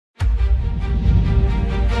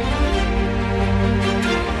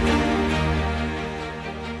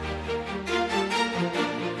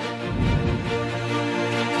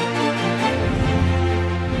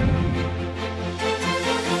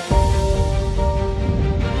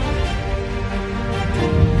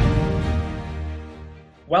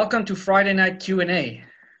Welcome to Friday Night Q&A.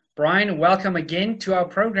 Brian, welcome again to our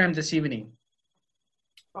program this evening.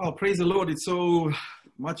 Oh, praise the Lord. It's so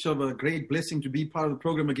much of a great blessing to be part of the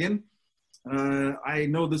program again. I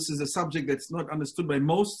know this is a subject that's not understood by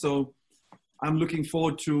most, so I'm looking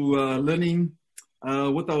forward to learning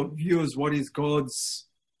with our viewers what is God's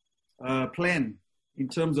plan in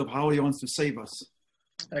terms of how He wants to save us.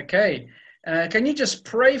 Okay. Can you just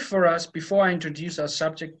pray for us before I introduce our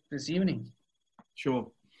subject this evening? Sure.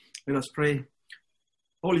 Let us pray.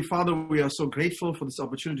 Holy Father, we are so grateful for this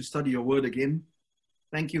opportunity to study your word again.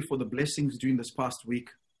 Thank you for the blessings during this past week.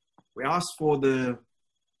 We ask for the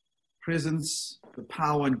presence, the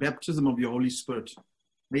power, and baptism of your Holy Spirit.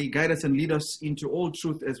 May He guide us and lead us into all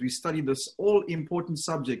truth as we study this all-important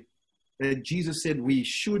subject that Jesus said we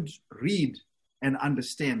should read and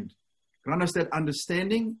understand. Grant us that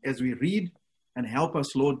understanding as we read and help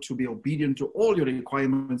us, Lord, to be obedient to all your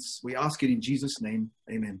requirements. We ask it in Jesus' name.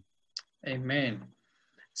 Amen. Amen.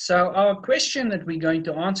 So our question that we're going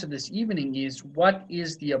to answer this evening is, what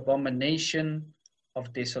is the abomination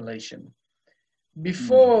of desolation?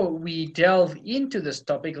 Before we delve into this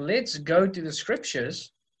topic, let's go to the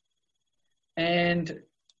scriptures and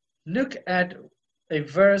look at a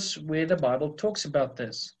verse where the Bible talks about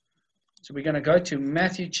this. So we're going to go to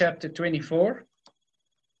Matthew chapter 24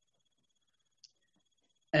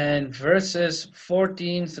 and verses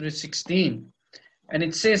 14 through 16. And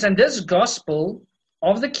it says, "And this gospel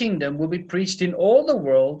of the kingdom will be preached in all the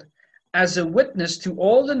world as a witness to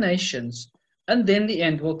all the nations, and then the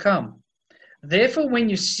end will come. Therefore, when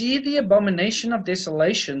you see the abomination of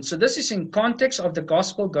desolation," so this is in context of the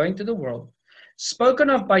gospel going to the world, "spoken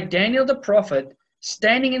of by Daniel the prophet,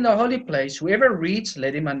 standing in the holy place, whoever reads,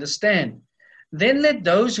 let him understand. Then let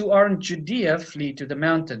those who are in Judea flee to the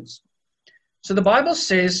mountains." So the Bible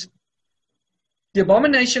says the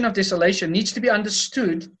abomination of desolation needs to be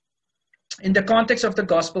understood in the context of the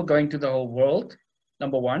gospel going to the whole world,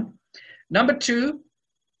 number one. Number two,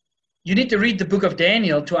 you need to read the book of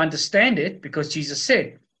Daniel to understand it, because Jesus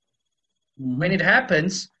said, when it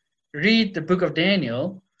happens, read the book of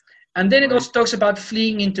Daniel. And then it also talks about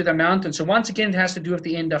fleeing into the mountains. So once again, it has to do with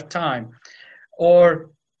the end of time.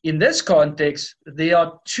 Or in this context, there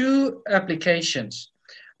are two applications.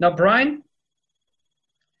 Now, Brian,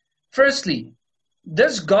 firstly,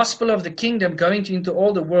 this gospel of the kingdom going into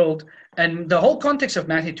all the world and the whole context of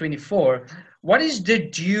Matthew 24, what is the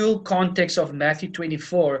dual context of Matthew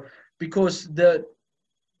 24? Because the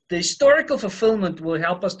historical fulfillment will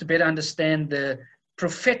help us to better understand the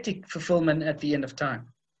prophetic fulfillment at the end of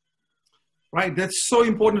time. Right, that's so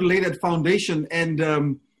important to lay that foundation. And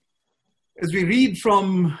as we read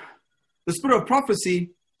from the spirit of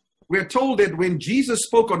prophecy, we're told that when Jesus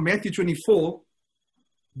spoke on Matthew 24,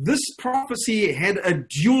 this prophecy had a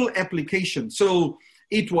dual application. So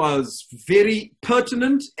it was very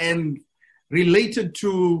pertinent and related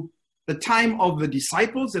to the time of the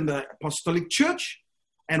disciples and the apostolic church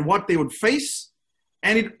and what they would face.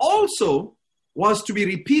 And it also was to be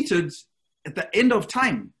repeated at the end of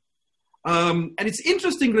time. And it's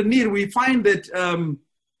interesting, Renier, we find that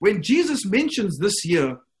when Jesus mentions this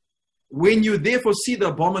here, when you therefore see the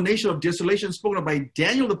abomination of desolation spoken of by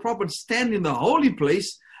Daniel the prophet stand in the holy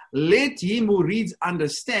place, let him who reads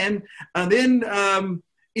understand. And then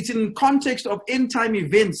it's in context of end time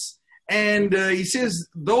events. And he says,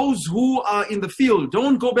 those who are in the field,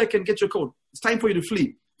 don't go back and get your coat. It's time for you to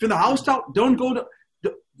flee. If you're in the house, don't go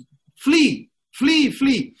flee.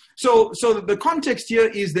 So the context here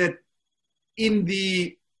is that in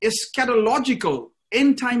the eschatological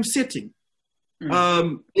end time setting,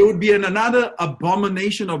 it would be another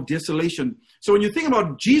abomination of desolation. So when you think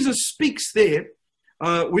about Jesus speaks there,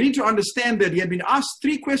 we need to understand that he had been asked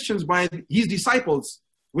 3 questions by his disciples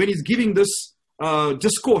when he's giving this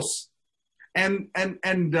discourse. And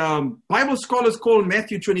Bible scholars call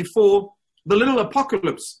Matthew 24 the little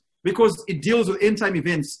apocalypse because it deals with end time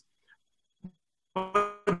events.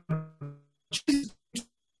 Jesus'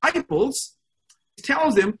 disciples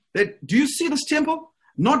tells them that, do you see this temple?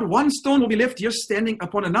 Not one stone will be left here standing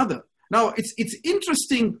upon another. Now, it's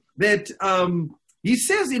interesting that he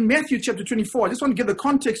says in Matthew chapter 24, I just want to give the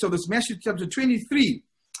context of this, Matthew chapter 23,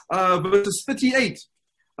 verses 38.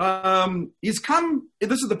 He's come,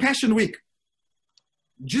 this is the Passion Week.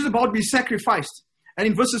 Jesus is about to be sacrificed. And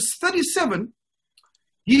in verses 37,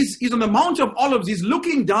 he's on the Mount of Olives. He's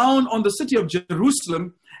looking down on the city of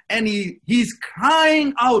Jerusalem, and he's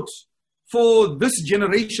crying out for this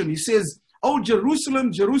generation. He says, "O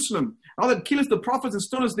Jerusalem, Jerusalem, thou that killest the prophets and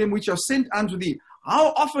stonest them which are sent unto thee,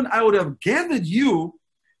 how often I would have gathered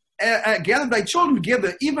thy children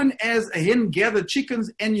together, even as a hen gathered chickens,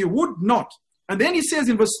 and you would not." And then he says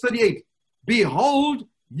in verse 38, behold,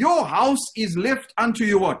 your house is left unto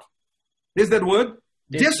you what? There's that word,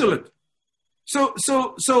 desolate.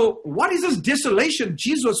 So what is this desolation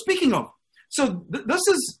Jesus was speaking of? So this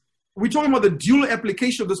is, we're talking about the dual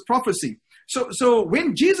application of this prophecy. So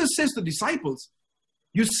when Jesus says to the disciples,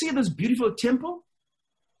 you see this beautiful temple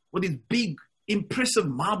with its big, impressive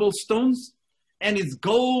marble stones and its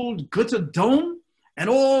gold glittered dome and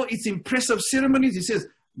all its impressive ceremonies, he says,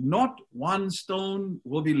 not one stone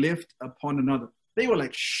will be left upon another. They were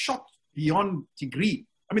like shocked beyond degree.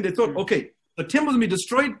 I mean, they thought, okay, the temple will be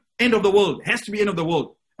destroyed, end of the world. Has to be end of the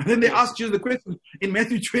world. And then they asked Jesus the question in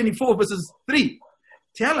Matthew 24, verses 3.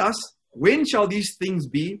 Tell us, when shall these things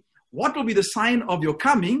be? What will be the sign of your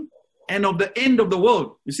coming and of the end of the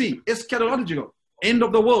world? You see, eschatological, end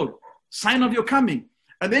of the world, sign of your coming.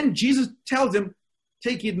 And then Jesus tells them,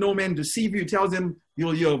 take it no man deceive you. He tells them,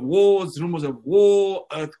 you'll hear of wars, rumors of war,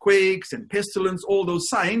 earthquakes and pestilence, all those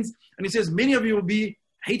signs. And he says, many of you will be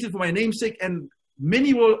hated for my name's sake, and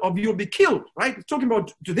many of you will be killed, right? He's talking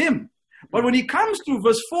about to them. But when he comes to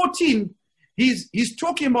verse 14, he's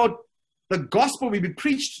talking about the gospel will be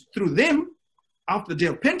preached through them after the day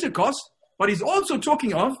of Pentecost, but he's also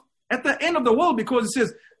talking of at the end of the world, because it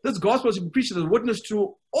says this gospel should be preached as a witness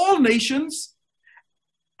to all nations,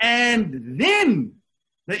 and then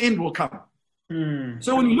the end will come.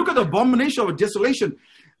 So when you look at the abomination of desolation,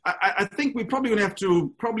 I think we're probably going to have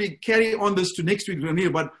to probably carry on this to next week, Renier.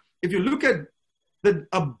 But if you look at the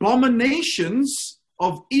abominations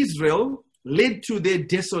of Israel led to their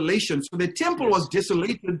desolation. So the temple was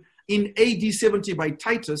desolated in AD 70 by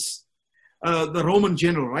Titus, the Roman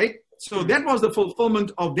general, right? So that was the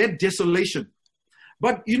fulfillment of that desolation.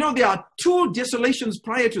 But you know, there are two desolations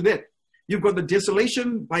prior to that. You've got the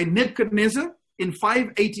desolation by Nebuchadnezzar in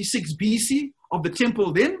 586 BC of the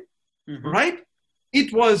temple then, right?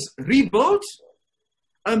 It was rebuilt.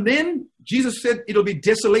 And then Jesus said it'll be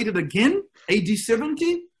desolated again, AD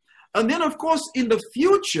 70. And then, of course, in the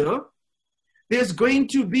future, there's going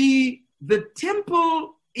to be the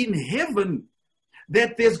temple in heaven,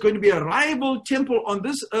 that there's going to be a rival temple on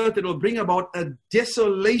this earth that will bring about a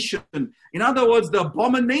desolation. In other words, the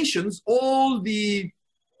abominations, all the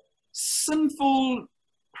sinful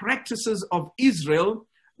practices of Israel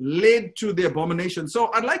led to the abomination.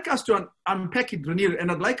 So I'd like us to unpack it, Renier,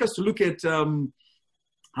 and I'd like us to look at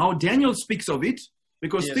how Daniel speaks of it,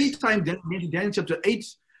 because three times, Daniel chapter 8,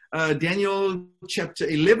 Daniel chapter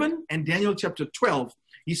 11, and Daniel chapter 12,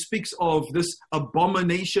 he speaks of this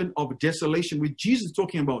abomination of desolation, which Jesus is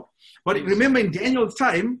talking about. But remember, in Daniel's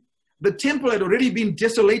time, the temple had already been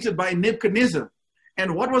desolated by Nebuchadnezzar.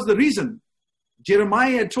 And what was the reason?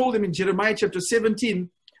 Jeremiah had told him in Jeremiah chapter 17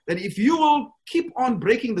 that if you will keep on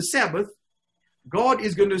breaking the Sabbath, God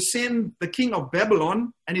is going to send the king of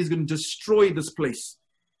Babylon and he's going to destroy this place.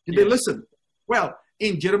 Did they listen? Well,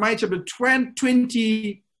 in Jeremiah chapter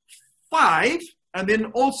 25, and then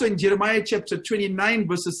also in Jeremiah chapter 29,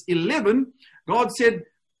 verses 11, God said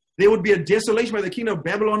there would be a desolation by the king of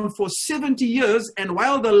Babylon for 70 years. And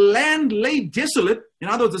while the land lay desolate, in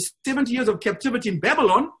other words, the 70 years of captivity in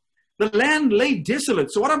Babylon, the land lay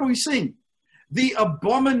desolate. So what are we saying? The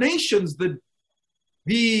abominations, the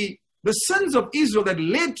sins of Israel that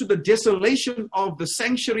led to the desolation of the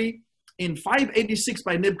sanctuary in 586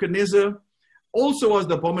 by Nebuchadnezzar also was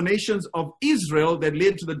the abominations of Israel that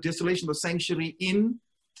led to the desolation of the sanctuary in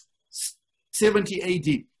 70 AD.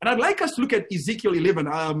 And I'd like us to look at Ezekiel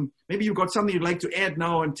 11. Maybe you've got something you'd like to add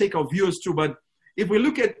now and take our viewers to, but if we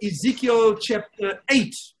look at Ezekiel chapter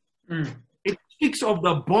 8, it speaks of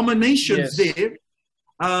the abominations there.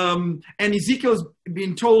 And Ezekiel's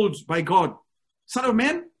been told by God, Son of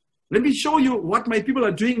man, let me show you what my people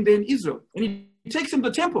are doing there in Israel. And he takes him to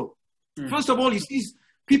the temple. First of all, he sees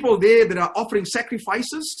people there that are offering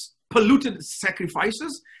sacrifices, polluted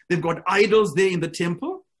sacrifices. They've got idols there in the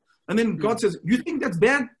temple. And then God says, you think that's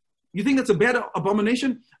bad? You think that's a bad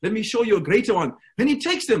abomination? Let me show you a greater one. Then he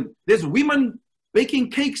takes them. There's women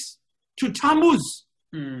baking cakes to Tammuz.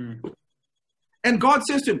 And God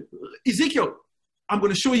says to him, Ezekiel, I'm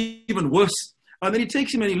going to show you even worse. And then he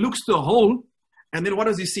takes him and he looks to the hole. And then what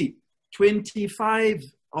does he see? 25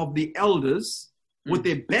 of the elders with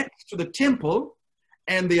their backs to the temple,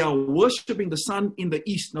 and they are worshiping the sun in the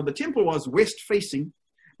east. Now, the temple was west facing,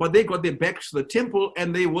 but they got their backs to the temple,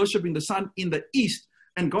 and they're worshiping the sun in the east.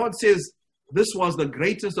 And God says this was the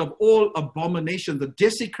greatest of all abominations, the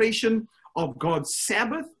desecration of God's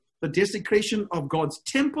Sabbath, the desecration of God's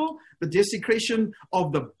temple, the desecration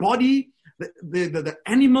of the body, the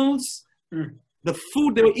animals, the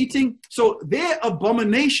food they were eating. So their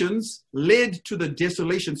abominations led to the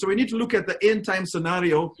desolation. So we need to look at the end time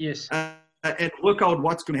scenario and work out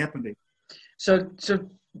what's going to happen there. So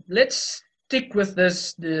let's stick with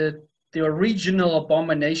this, the original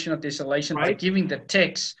Abomination of Desolation, by Right. giving the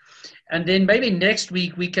text. And then maybe next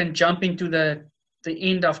week we can jump into the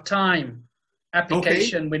end of time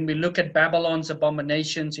application, when we look at Babylon's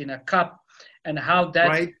abominations in a cup and how that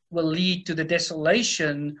Right. will lead to the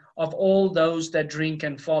desolation of all those that drink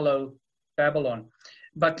and follow Babylon.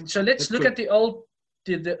 But so let's That's look good. at the old,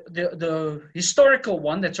 the historical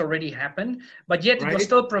one that's already happened, but yet it was Right.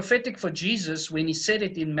 still prophetic for Jesus when he said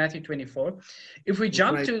it in Matthew 24. If we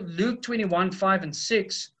jump right. to Luke 21, 5 and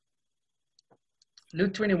 6,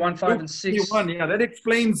 Luke 21, 5 and 6. 21, yeah, that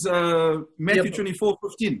explains Matthew Yeah. 24,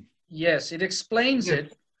 15. Yes, it explains Yes.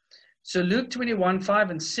 it. So Luke 21, 5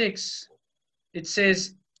 and 6, it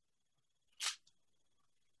says,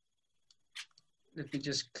 let me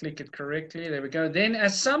just click it correctly. There we go. Then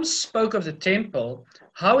as some spoke of the temple,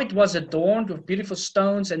 how it was adorned with beautiful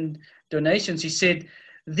stones and donations, he said,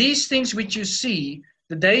 these things which you see,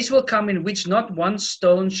 the days will come in which not one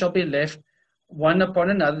stone shall be left one upon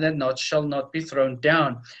another, that shall not be thrown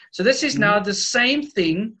down. So this is now the same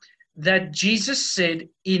thing that Jesus said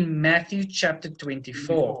in Matthew chapter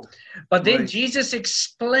 24. But then Right. Jesus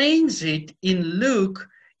explains it in Luke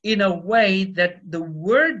in a way that the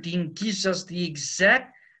wording gives us the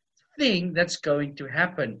exact thing that's going to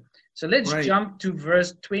happen. So let's Right. jump to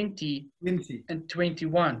verse 20 20. and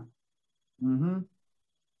 21. Mm-hmm.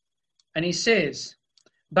 And he says,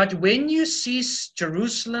 but when you see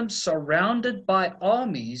Jerusalem surrounded by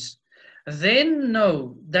armies, then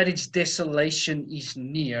know that its desolation is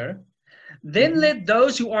near. Then let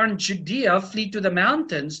those who are in Judea flee to the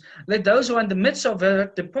mountains. Let those who are in the midst of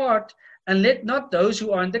her depart, and let not those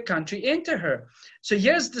who are in the country enter her. So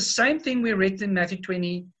here's the same thing we read in Matthew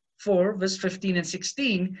 24, verse 15 and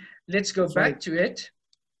 16. Let's go back to it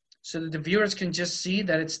so that the viewers can just see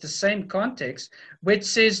that it's the same context, which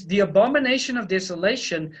says, the abomination of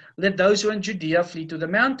desolation, let those who are in Judea flee to the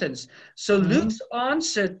mountains. So Luke's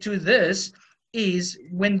answer to this is,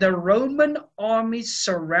 when the Roman army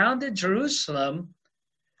surrounded Jerusalem,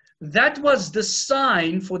 that was the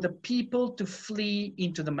sign for the people to flee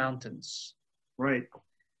into the mountains. Right.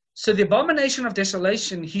 So the abomination of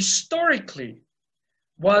desolation historically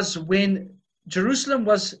was when Jerusalem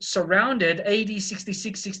was surrounded, AD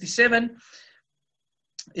 66, 67.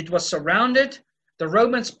 It was surrounded. The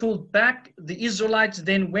Romans pulled back. The Israelites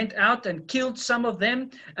then went out and killed some of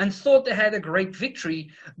them and thought they had a great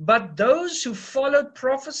victory. But those who followed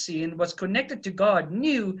prophecy and was connected to God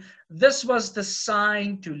knew this was the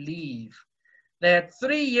sign to leave. They had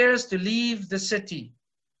 3 years to leave the city.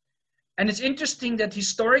 And it's interesting that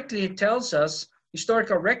historically it tells us,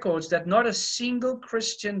 historical records, that not a single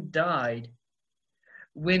Christian died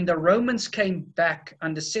when the Romans came back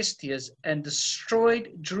under Cestius and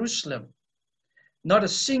destroyed Jerusalem. Not a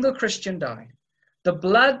single Christian died. The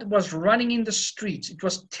blood was running in the streets. It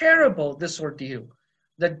was terrible, this ordeal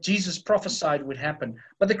that Jesus prophesied would happen.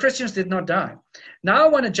 But the Christians did not die. Now I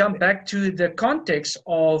want to jump back to the context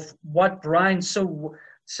of what Brian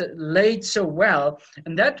laid so well,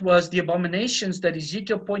 and that was the abominations that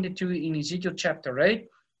Ezekiel pointed to in Ezekiel chapter 8.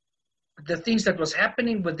 The things that was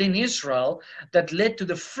happening within Israel that led to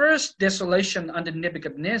the first desolation under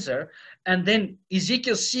Nebuchadnezzar, and then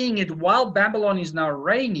Ezekiel seeing it while Babylon is now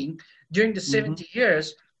reigning during the 70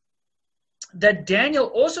 years, that Daniel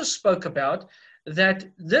also spoke about, that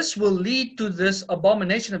this will lead to this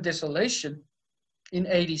abomination of desolation in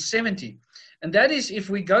AD 70. And that is,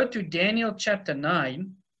 if we go to Daniel chapter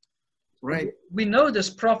 9, right, we know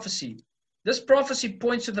this prophecy. This prophecy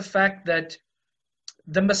points to the fact that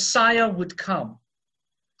the Messiah would come.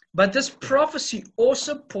 But this prophecy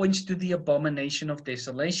also points to the abomination of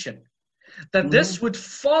desolation. That this would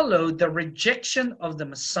follow the rejection of the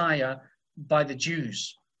Messiah by the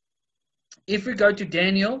Jews. If we go to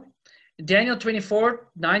Daniel 24,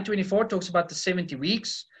 9:24 talks about the 70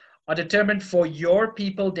 weeks are determined for your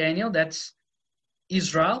people, Daniel, that's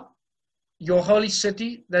Israel, your holy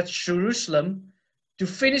city, that's Jerusalem, to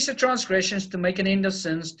finish the transgressions, to make an end of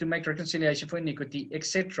sins, to make reconciliation for iniquity,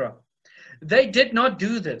 etc. They did not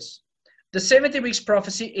do this. The 70 weeks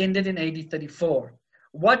prophecy ended in AD 34.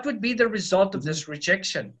 What would be the result of this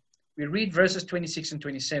rejection? We read verses 26 and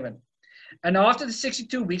 27. And after the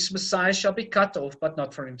 62 weeks, Messiah shall be cut off, but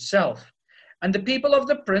not for himself. And the people of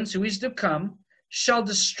the prince who is to come shall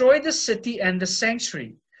destroy the city and the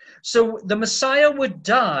sanctuary. So the Messiah would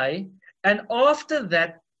die, and after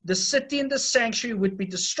that, the city and the sanctuary would be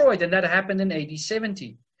destroyed, and that happened in AD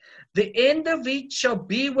 70. The end of it shall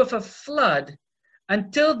be with a flood.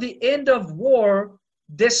 Until the end of war,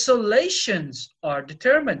 desolations are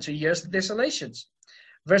determined. So here's the desolations.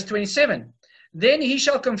 Verse 27. Then he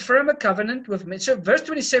shall confirm a covenant with me. So verse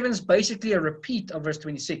 27 is basically a repeat of verse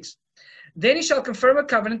 26. Then he shall confirm a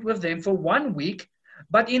covenant with them for 1 week,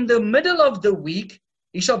 but in the middle of the week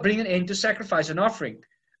he shall bring an end to sacrifice and offering.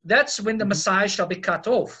 That's when the Messiah shall be cut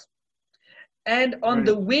off. And on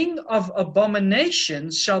the wing of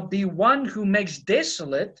abominations shall be one who makes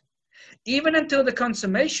desolate, even until the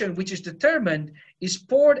consummation which is determined is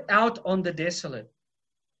poured out on the desolate.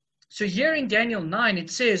 So here in Daniel 9, it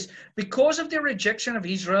says, because of the rejection of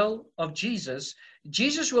Israel, of Jesus,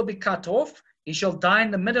 Jesus will be cut off. He shall die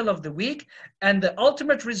in the middle of the week. And the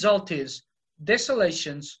ultimate result is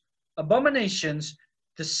desolations, abominations,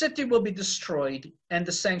 the city will be destroyed, and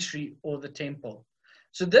the sanctuary or the temple.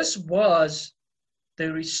 So this was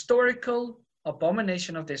the historical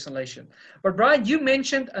abomination of desolation. But Brian, you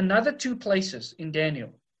mentioned another 2 places in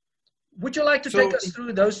Daniel. Would you like to take us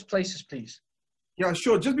through those places, please? Yeah,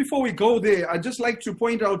 sure. Just before we go there, I'd just like to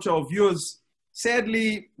point out to our viewers,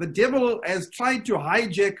 sadly, the devil has tried to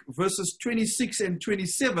hijack verses 26 and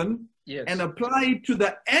 27 and apply it to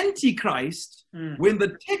the Antichrist when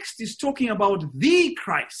the text is talking about the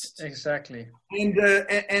Christ. Exactly. And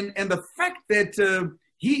the fact that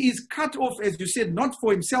he is cut off, as you said, not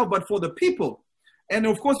for himself, but for the people. And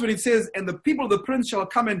of course, when it says, and the people of the prince shall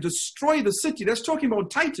come and destroy the city, that's talking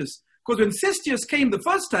about Titus. Because when Cestius came the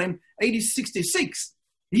first time, AD 66,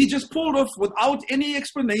 he just pulled off without any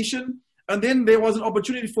explanation. And then there was an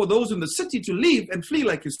opportunity for those in the city to leave and flee,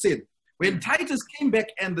 like you said. When Titus came back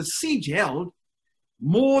and the siege held,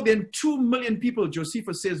 more than 2 million people,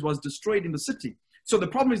 Josephus says, was destroyed in the city. So the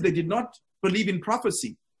problem is they did not believe in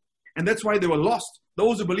prophecy. And that's why they were lost.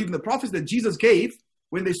 Those who believed in the prophecy that Jesus gave,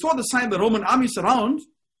 when they saw the sign of the Roman army surround,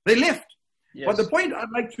 they left. Yes. But the point I'd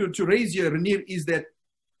like to raise here, Renier, is that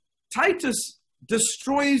Titus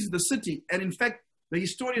destroys the city. And in fact, the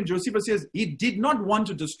historian Josephus says he did not want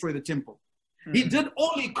to destroy the temple. Mm-hmm. He did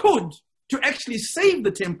all he could to actually save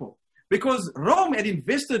the temple, because Rome had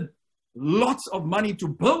invested lots of money to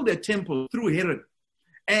build their temple through Herod.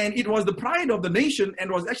 And it was the pride of the nation and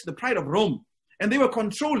was actually the pride of Rome. And they were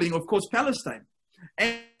controlling, of course, Palestine.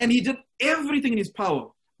 And he did everything in his power.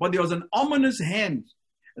 But there was an ominous hand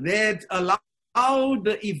that allowed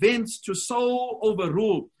the events to so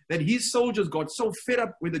overrule that his soldiers got so fed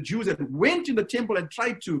up with the Jews that went in the temple and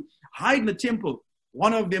tried to hide in the temple.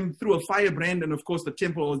 One of them threw a firebrand, and of course the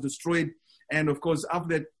temple was destroyed. And of course,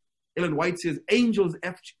 after that, Ellen White says angels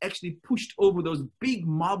actually pushed over those big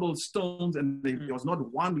marble stones, and there was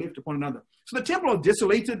not one left upon another. So the temple was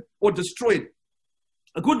desolated or destroyed.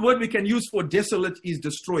 A good word we can use for desolate is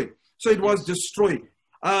destroyed. So it was destroyed.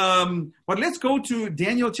 But let's go to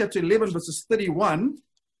Daniel chapter 11, verses 31,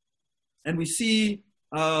 and we see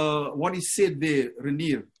what is said there,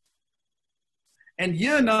 Renier. And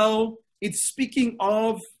here now, it's speaking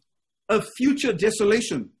of a future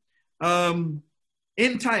desolation,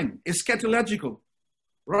 end time, eschatological,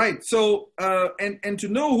 right? So, and to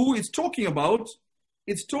know who it's talking about,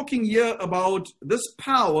 it's talking here about this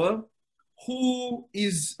power who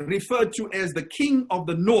is referred to as the King of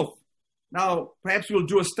the North. Now, perhaps we'll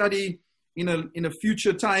do a study in a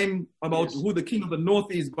future time about who the King of the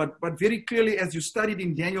North is, but very clearly, as you studied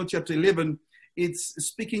in Daniel chapter 11, it's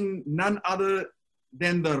speaking none other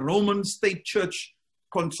than the Roman state church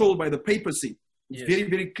controlled by the papacy. It's very,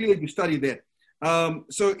 very clear you study that.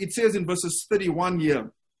 So it says in verses 31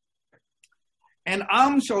 here, an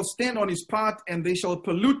arm shall stand on his part, and they shall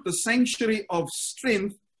pollute the sanctuary of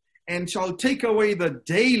strength, and shall take away the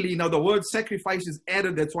daily. Now the word sacrifice is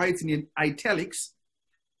added, that's why it's in italics.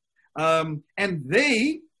 And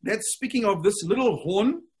that's speaking of this little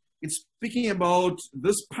horn. It's speaking about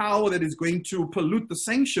this power that is going to pollute the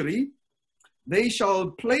sanctuary. They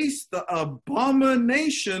shall place the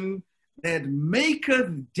abomination that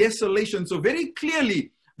maketh desolation. So very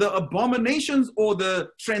clearly, the abominations or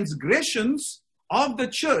the transgressions of the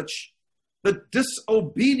church, the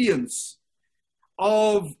disobedience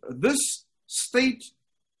of this state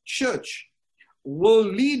church will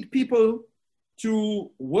lead people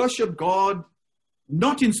to worship God,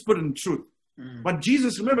 not in spirit and truth. But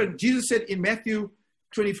Jesus, remember, Jesus said in Matthew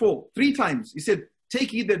 24, 3 times, he said,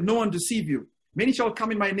 take heed that no one deceive you. Many shall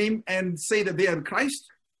come in my name and say that they are Christ,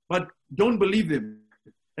 but don't believe them.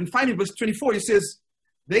 And finally, verse 24, he says,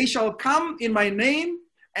 they shall come in my name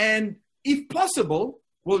and, if possible,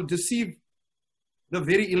 will deceive the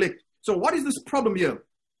very elect. So what is this problem here?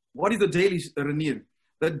 What is the daily, Renier?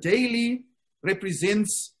 The daily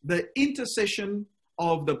represents the intercession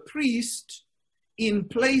of the priest in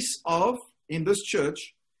place of, in this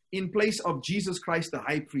church, in place of Jesus Christ, the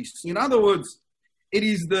high priest. In other words, it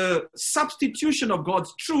is the substitution of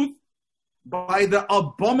God's truth by the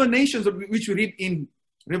abominations of which we read in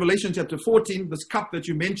Revelation chapter 14, this cup that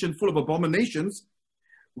you mentioned full of abominations,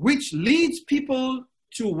 which leads people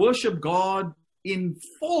to worship God in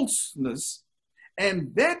falseness.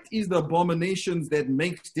 And that is the abominations that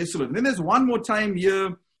makes desolate. And then there's one more time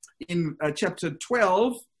here in chapter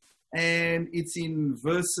 12, and it's in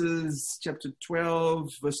chapter 12,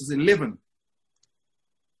 verses 11.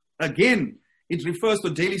 Again, it refers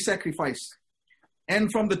to daily sacrifice.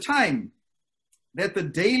 And from the time that the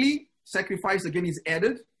daily sacrifice again is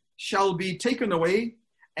added, shall be taken away,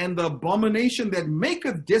 and the abomination that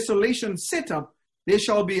maketh desolation set up, there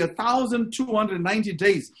shall be 1,290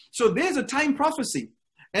 days. So there's a time prophecy.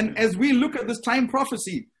 And as we look at this time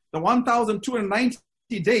prophecy, the 1,290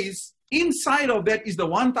 days, inside of that is the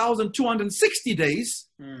 1,260 days,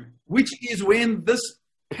 which is when this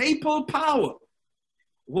papal power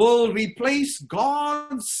will replace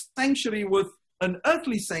God's sanctuary with an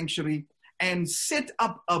earthly sanctuary and set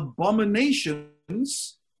up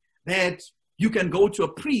abominations that you can go to a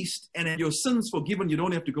priest and have your sins forgiven. You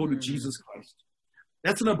don't have to go to Jesus Christ.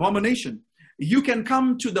 That's an abomination. You can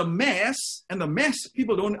come to the Mass, and the Mass,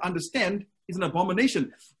 people don't understand, is an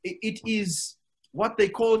abomination. It is what they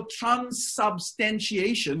call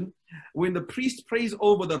transubstantiation, when the priest prays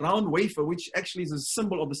over the round wafer, which actually is a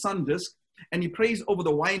symbol of the sun disk, and he prays over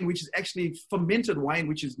the wine, which is actually fermented wine,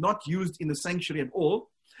 which is not used in the sanctuary at all.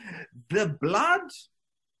 The blood,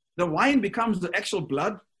 the wine becomes the actual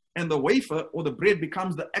blood, and the wafer or the bread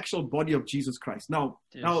becomes the actual body of Jesus Christ. Now,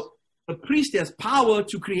 the priest has power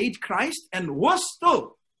to create Christ, and worse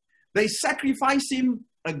still, they sacrifice him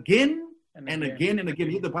again and again and again.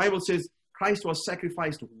 Here the Bible says Christ was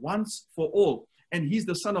sacrificed once for all, and he's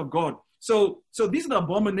the Son of God. So these are the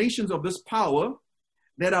abominations of this power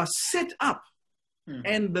that are set up.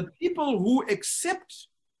 And the people who accept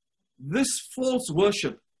this false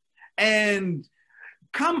worship and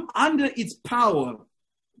come under its power,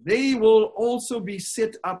 they will also be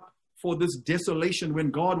set up for this desolation when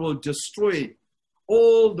God will destroy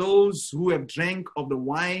all those who have drank of the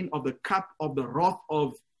wine, of the cup, of the wrath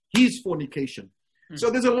of his fornication. So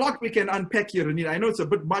there's a lot we can unpack here, Renier. I know it's a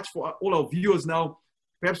bit much for all our viewers now.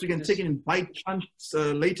 Perhaps we can take it in bite chunks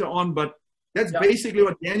later on, but that's basically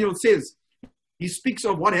what Daniel says. He speaks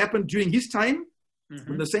of what happened during his time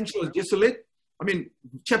when the sanctuary was desolate. I mean,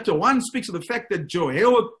 chapter 1 speaks of the fact that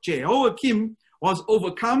Jehoiakim was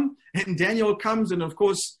overcome, and Daniel comes, and of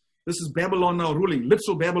course, this is Babylon now ruling,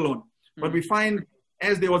 literal Babylon. But we find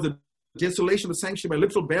as there was a desolation of the sanctuary by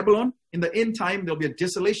literal Babylon, in the end time, there'll be a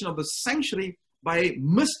desolation of the sanctuary by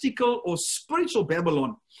mystical or spiritual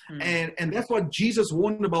Babylon. And that's what Jesus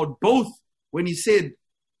warned about both when he said,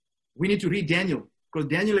 we need to read Daniel, because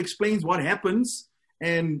Daniel explains what happens.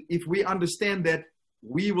 And if we understand that,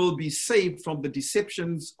 we will be saved from the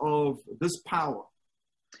deceptions of this power.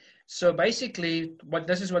 So basically,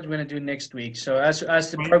 this is what we're going to do next week. So as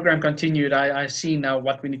the program continued, I see now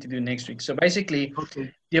what we need to do next week. So basically,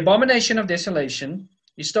 the abomination of desolation,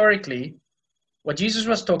 historically, what Jesus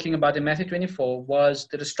was talking about in Matthew 24 was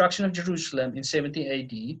the destruction of Jerusalem in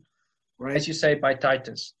 70 AD, as you say, by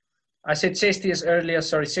Titus. I said Cestius earlier.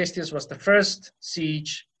 Sorry, Cestius was the first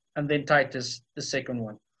siege, and then Titus, the second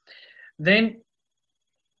one. Then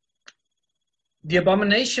the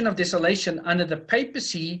abomination of desolation under the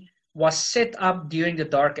papacy was set up during the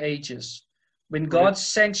Dark Ages, when God's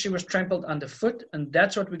sanctuary was trampled underfoot, and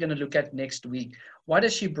that's what we're going to look at next week. What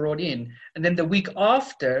has she brought in? And then the week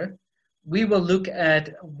after, we will look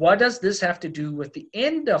at what does this have to do with the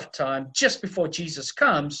end of time, just before Jesus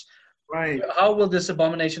comes. How will this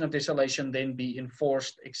abomination of desolation then be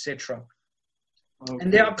enforced, etc.?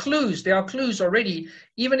 And there are clues already.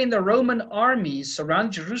 Even in the Roman armies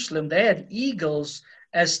around Jerusalem, they had eagles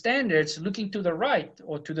as standards looking to the right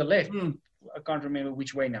or to the left. I can't remember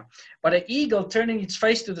which way now. But an eagle turning its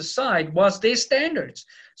face to the side was their standards.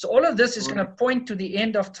 So all of this is going to point to the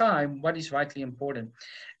end of time, what is vitally important.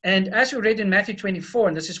 And as we read in Matthew 24,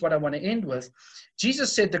 and this is what I want to end with,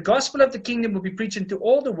 Jesus said, the gospel of the kingdom will be preached into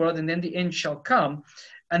all the world, and then the end shall come.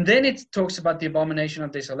 And then it talks about the abomination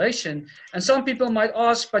of desolation. And some people might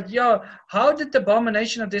ask, but how did the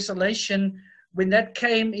abomination of desolation, when that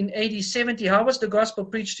came in AD 70, how was the gospel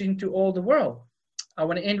preached into all the world? I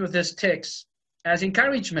want to end with this text as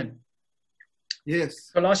encouragement. Yes.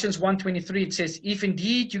 Colossians 1:23, it says, if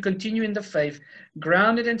indeed you continue in the faith,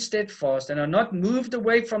 grounded and steadfast, and are not moved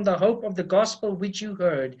away from the hope of the gospel which you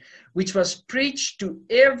heard, which was preached to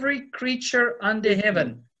every creature under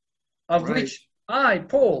heaven, of which I,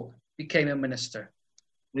 Paul, became a minister.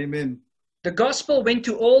 Amen. The gospel went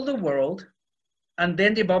to all the world, and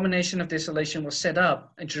then the abomination of desolation was set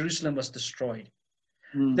up, and Jerusalem was destroyed.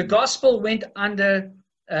 The gospel went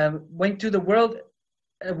to the world,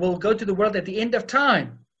 will go to the world at the end of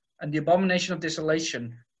time, and the abomination of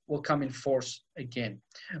desolation will come in force again.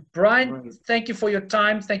 Brian, thank you for your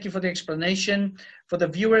time. Thank you for the explanation. For the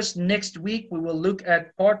viewers, next week we will look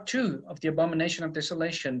at part 2 of the abomination of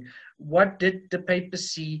desolation. What did the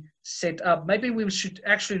papacy set up? Maybe we should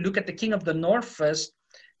actually look at the king of the north first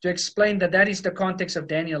to explain that that is the context of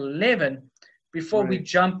Daniel 11 before we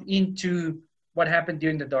jump into what happened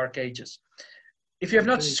during the Dark Ages. If you have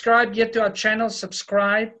not subscribed yet to our channel,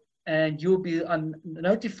 subscribe, and you'll be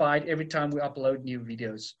notified every time we upload new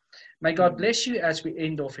videos. May God bless you as we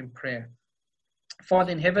end off in prayer.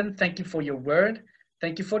 Father in heaven, thank you for your word.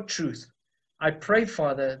 Thank you for truth. I pray,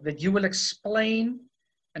 Father, that you will explain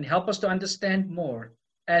and help us to understand more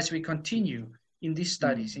as we continue in these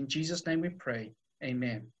studies. In Jesus' name we pray.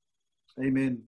 Amen. Amen.